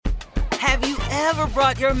Have you ever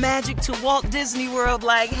brought your magic to Walt Disney World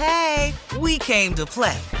like, hey, we came to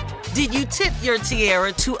play? Did you tip your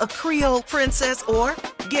tiara to a Creole princess or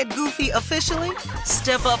get goofy officially?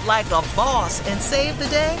 Step up like a boss and save the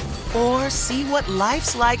day? Or see what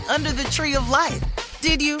life's like under the tree of life?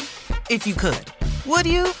 Did you? If you could. Would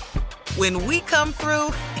you? When we come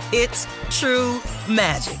through, it's true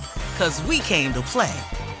magic. 'Cause we came to play.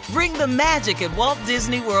 Bring the magic at Walt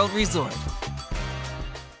Disney World Resort.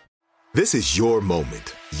 This is your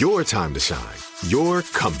moment, your time to shine, your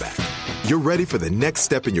comeback. You're ready for the next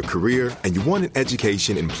step in your career, and you want an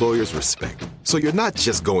education employers respect. So you're not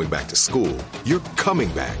just going back to school, you're coming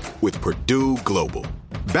back with Purdue Global.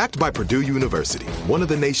 Backed by Purdue University, one of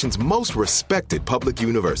the nation's most respected public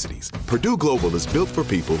universities, Purdue Global is built for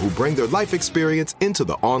people who bring their life experience into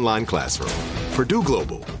the online classroom. Purdue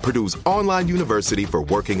Global, Purdue's online university for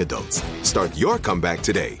working adults. Start your comeback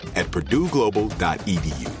today at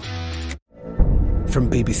purdueglobal.edu. From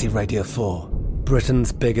BBC Radio 4,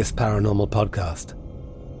 Britain's biggest paranormal podcast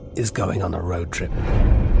is going on a road trip.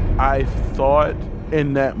 I thought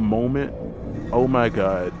in that moment, oh my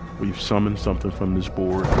God, we've summoned something from this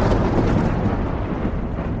board.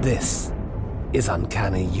 This is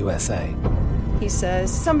Uncanny USA. He says,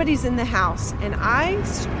 somebody's in the house, and I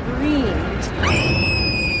screamed.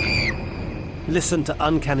 Listen to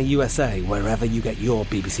Uncanny USA wherever you get your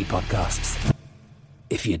BBC podcasts,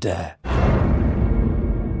 if you dare.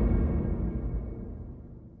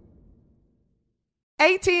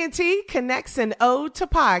 AT&T connects an ode to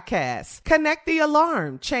podcasts. Connect the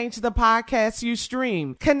alarm. Change the podcast you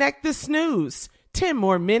stream. Connect the snooze. 10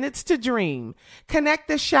 more minutes to dream. Connect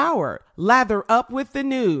the shower. Lather up with the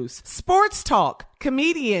news. Sports talk,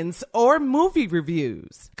 comedians, or movie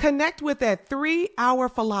reviews. Connect with that 3-hour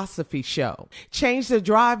philosophy show. Change the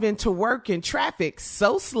drive into work and traffic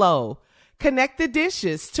so slow. Connect the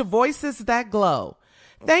dishes to voices that glow.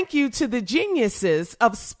 Thank you to the geniuses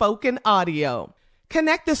of spoken audio.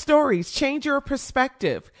 Connect the stories, change your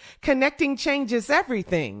perspective. Connecting changes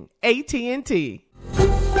everything. AT&T.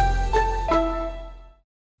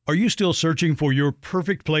 Are you still searching for your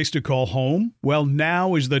perfect place to call home? Well,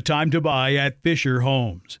 now is the time to buy at Fisher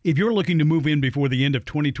Homes. If you're looking to move in before the end of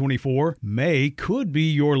 2024, May could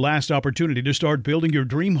be your last opportunity to start building your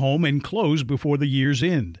dream home and close before the year's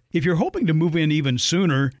end. If you're hoping to move in even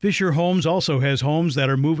sooner, Fisher Homes also has homes that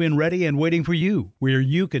are move-in ready and waiting for you, where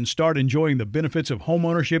you can start enjoying the benefits of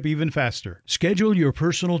homeownership even faster. Schedule your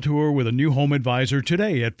personal tour with a new home advisor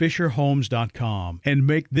today at FisherHomes.com and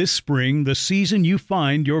make this spring the season you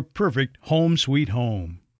find your perfect home sweet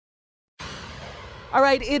home. All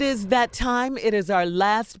right, it is that time. It is our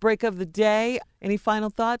last break of the day. Any final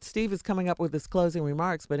thoughts? Steve is coming up with his closing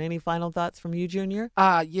remarks, but any final thoughts from you, Junior?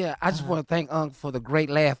 Yeah, I just want to thank Unc for the great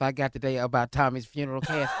laugh I got today about Tommy's funeral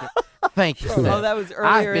casket. Thank you. Oh, that was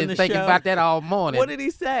earlier in the show. I've been thinking about that all morning. What did he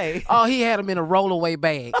say? Oh, he had him in a rollaway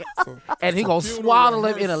bag, and he gonna swaddle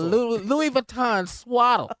him in a Louis Vuitton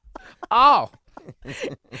swaddle. Oh.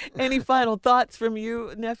 Any final thoughts from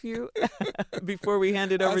you, nephew, before we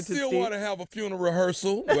hand it over to Steve? I still want to have a funeral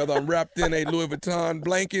rehearsal, whether I'm wrapped in a Louis Vuitton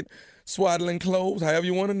blanket, swaddling clothes, however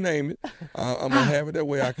you want to name it. I'm going to have it that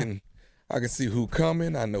way I can see who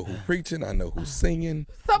coming, I know who preaching, I know who's singing.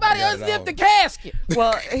 Somebody unzip the casket.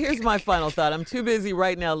 Well, here's my final thought. I'm too busy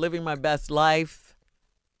right now living my best life.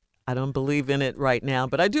 I don't believe in it right now,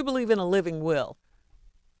 but I do believe in a living will.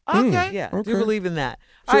 Okay. Yeah, I do believe in that.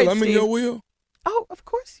 So I'm in your will? Oh, of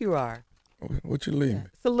course you are. What you leaving?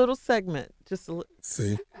 It's a little segment. Just a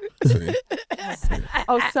See.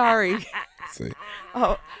 Oh, sorry. See.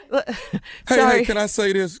 Oh, sorry. Hey, can I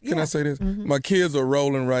say this? I say this? Mm-hmm. My kids are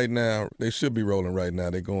rolling right now. They should be rolling right now.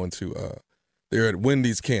 They're going to, they're at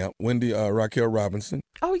Wendy's camp. Raquel Robinson.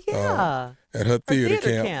 Oh, yeah. At her theater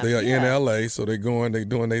camp. They are in L.A., so they're doing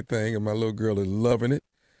their thing, and my little girl is loving it.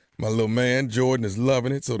 My little man, Jordan, is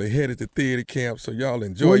loving it, so they headed to theater camp, so y'all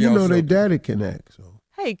enjoy Well, you yourself. know, they daddy can act, so.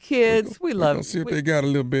 Hey, kids, we love you. See if they got a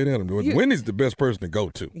little bit in them. Wendy's the best person to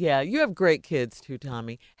go to. Yeah, you have great kids, too,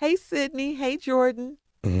 Tommy. Hey, Sydney. Hey, Jordan.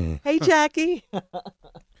 Mm-hmm. Hey, Jackie.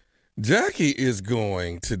 Jackie is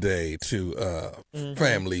going today to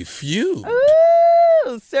Family Feud.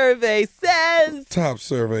 Ooh, survey says. Top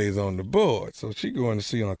surveys on the board. So she's going to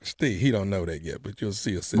see Uncle Steve. He don't know that yet, but you'll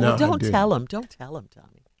see her. No, don't tell him. Don't tell him,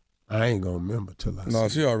 Tommy. I ain't going to remember till I see. No,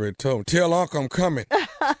 she already told me. Tell Uncle I'm coming.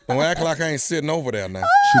 Don't act like I ain't sitting over there now.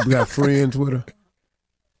 She got friends with her?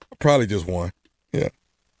 Probably just one. Yeah.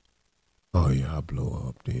 Oh, yeah, I'll blow her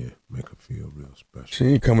up there. Make her feel real special. She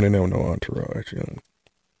ain't coming in there with no entourage. She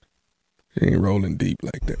ain't rolling deep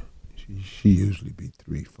like that. She usually be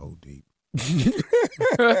 3-4 deep.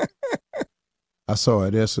 I saw her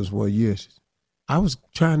at Essence one year. I was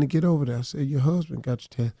trying to get over there. I said, your husband got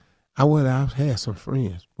your test. I had some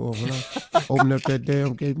friends. Boy, when I opened up that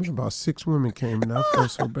damn gate, about 6 women came and I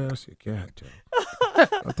felt so bad. I said, God damn.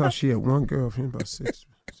 I thought she had one girlfriend, about 6.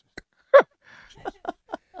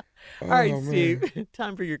 All right, Steve,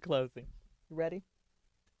 time for your closing. You ready?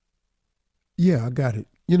 Yeah, I got it.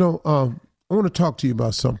 You know, I want to talk to you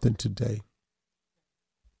about something today.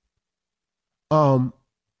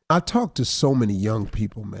 I talk to so many young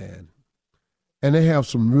people, man, and they have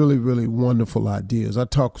some really, really wonderful ideas. I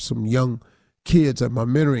talked to some young kids at my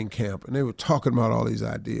mentoring camp, and they were talking about all these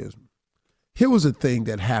ideas. Here was a thing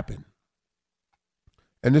that happened,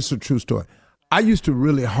 and this is a true story. I used to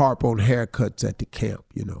really harp on haircuts at the camp,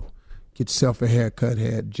 you know. Get yourself a haircut,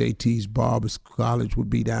 had JT's Barber's College would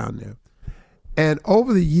be down there. And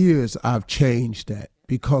over the years, I've changed that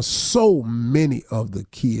because so many of the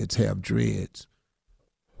kids have dreads.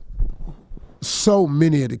 So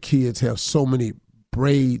many of the kids have so many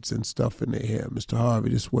braids and stuff in their hair. Mr. Harvey,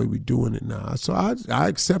 this is the way we're doing it now. So I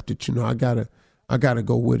accept it, you know. I gotta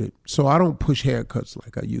go with it. So I don't push haircuts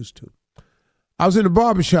like I used to. I was in the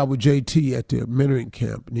barbershop with JT at the mentoring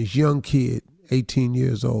camp, and this young kid, 18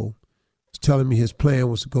 years old, was telling me his plan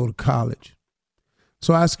was to go to college.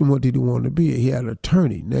 So I asked him what did he want to be. He had an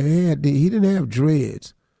attorney. Now, he didn't have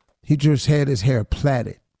dreads. He just had his hair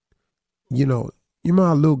plaited. You know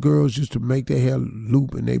how little girls used to make their hair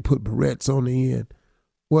loop and they put barrettes on the end?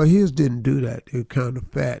 Well, his didn't do that. They were kind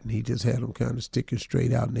of fat, and he just had them kind of sticking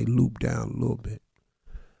straight out, and they looped down a little bit.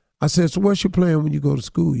 I said, so what's your plan when you go to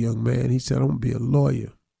school, young man? He said, I'm going to be a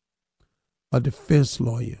lawyer, a defense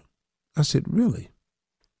lawyer. I said, really?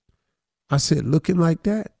 I said, looking like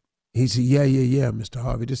that? He said, yeah, Mr.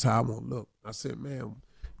 Harvey, this is how I'm going to look. I said, man,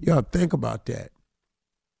 you ought to think about that.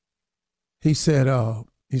 He said,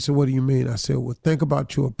 what do you mean? I said, well, think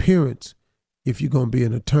about your appearance if you're going to be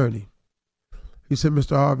an attorney. He said,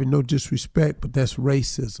 Mr. Harvey, no disrespect, but that's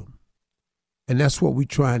racism. And that's what we're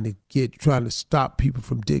trying to stop people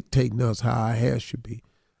from dictating us how our hair should be.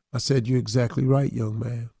 I said, you're exactly right, young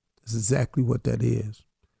man. That's exactly what that is.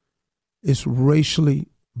 It's racially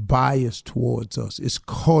biased towards us. It's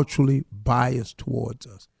culturally biased towards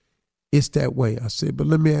us. It's that way. I said, but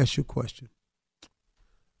let me ask you a question.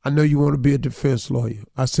 I know you want to be a defense lawyer.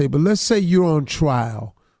 I say, but let's say you're on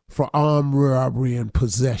trial for armed robbery and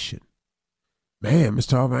possession. Man,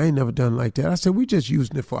 Mr. Harvey, I ain't never done like that. I said, we're just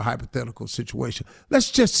using it for a hypothetical situation. Let's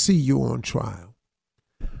just see you on trial.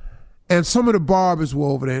 And some of the barbers were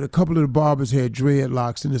over there, and a couple of the barbers had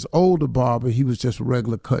dreadlocks, and this older barber, he was just a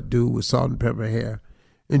regular cut dude with salt and pepper hair.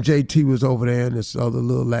 And JT was over there, and this other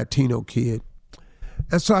little Latino kid.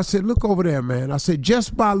 And so I said, look over there, man. I said,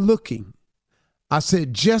 just by looking,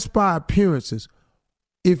 just by appearances,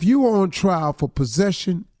 if you were on trial for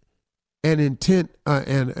possession and intent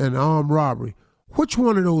and armed robbery, which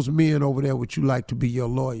one of those men over there would you like to be your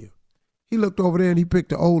lawyer? He looked over there and he picked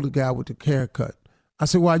the older guy with the haircut. I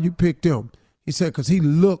said, why you picked him? He said, because he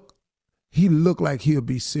looked like he'll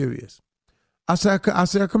be serious. I said,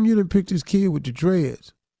 how come you didn't pick this kid with the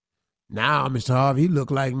dreads? Now, Mr. Harvey, he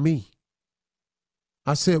looked like me.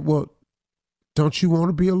 I said, well, don't you want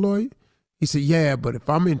to be a lawyer? He said, yeah, but if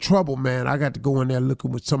I'm in trouble, man, I got to go in there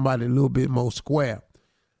looking with somebody a little bit more square.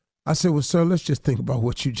 I said, well, sir, let's just think about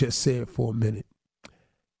what you just said for a minute.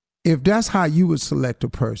 If that's how you would select a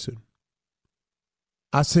person,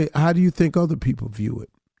 I said, how do you think other people view it?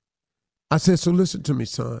 I said, so listen to me,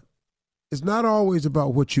 son. It's not always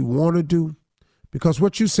about what you want to do, because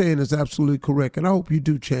what you're saying is absolutely correct, and I hope you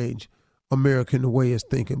do change America in the way it's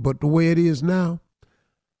thinking. But the way it is now,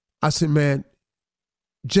 I said, man,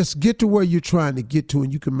 just get to where you're trying to get to,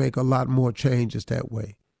 and you can make a lot more changes that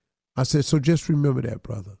way. I said, so just remember that,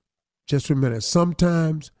 brother. Just remember that.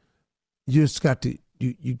 Sometimes you just got to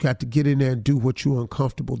you got to get in there and do what you're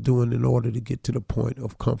uncomfortable doing in order to get to the point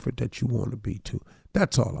of comfort that you want to be to.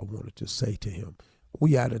 That's all I wanted to say to him.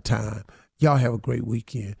 We out of time. Y'all have a great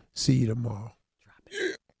weekend. See you tomorrow.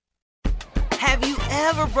 Have you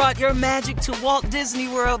ever brought your magic to Walt Disney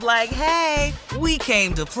World like, hey, we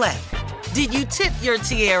came to play? Did you tip your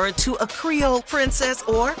tiara to a Creole princess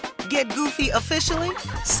or get goofy officially?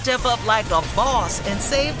 Step up like a boss and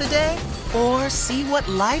save the day? Or see what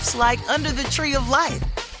life's like under the tree of life?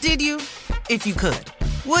 Did you? If you could.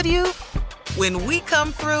 Would you? When we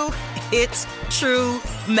come through, it's true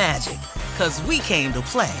magic. 'Cause we came to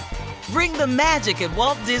play. Bring the magic at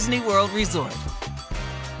Walt Disney World Resort.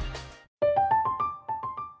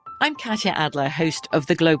 I'm Katya Adler, host of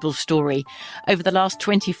The Global Story. Over the last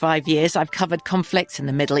 25 years, I've covered conflicts in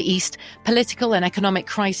the Middle East, political and economic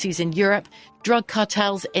crises in Europe, drug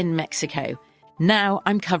cartels in Mexico. Now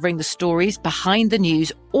I'm covering the stories behind the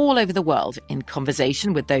news all over the world in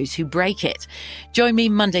conversation with those who break it. Join me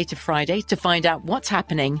Monday to Friday to find out what's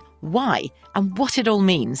happening, why, and what it all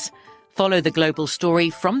means. Follow The Global Story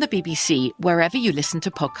from the BBC wherever you listen to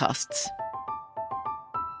podcasts.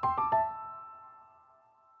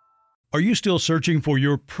 Are you still searching for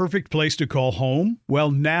your perfect place to call home?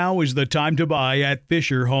 Well, now is the time to buy at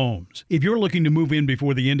Fisher Homes. If you're looking to move in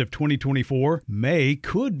before the end of 2024, May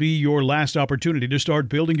could be your last opportunity to start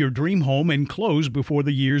building your dream home and close before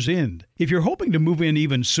the year's end. If you're hoping to move in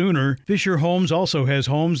even sooner, Fisher Homes also has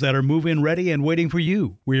homes that are move-in ready and waiting for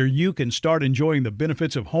you, where you can start enjoying the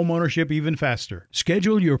benefits of homeownership even faster.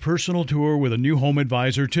 Schedule your personal tour with a new home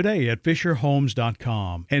advisor today at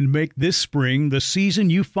FisherHomes.com and make this spring the season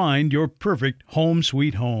you find your perfect home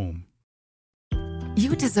sweet home.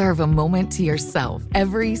 You deserve a moment to yourself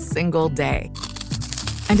every single day.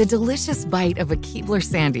 And a delicious bite of a Keebler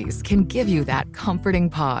Sandies can give you that comforting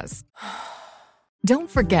pause.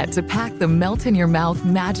 Don't forget to pack the melt-in-your-mouth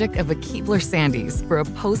magic of a Keebler Sandies for a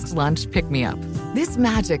post-lunch pick-me-up. This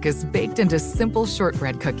magic is baked into simple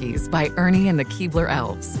shortbread cookies by Ernie and the Keebler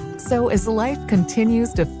Elves. So as life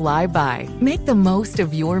continues to fly by, make the most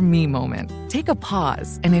of your me moment. Take a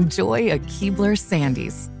pause and enjoy a Keebler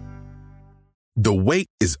Sandies. The wait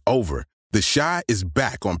is over. The Chi is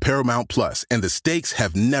back on Paramount Plus, and the stakes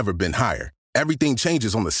have never been higher. Everything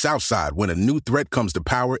changes on the South Side when a new threat comes to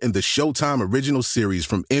power in the Showtime original series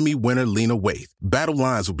from Emmy winner Lena Waithe. Battle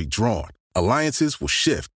lines will be drawn, alliances will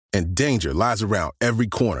shift, and danger lies around every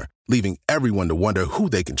corner, leaving everyone to wonder who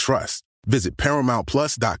they can trust. Visit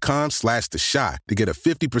ParamountPlus.com/The Chi to get a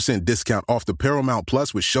 50% discount off the Paramount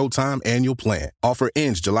Plus with Showtime annual plan. Offer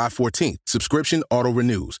ends July 14th. Subscription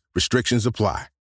auto-renews. Restrictions apply.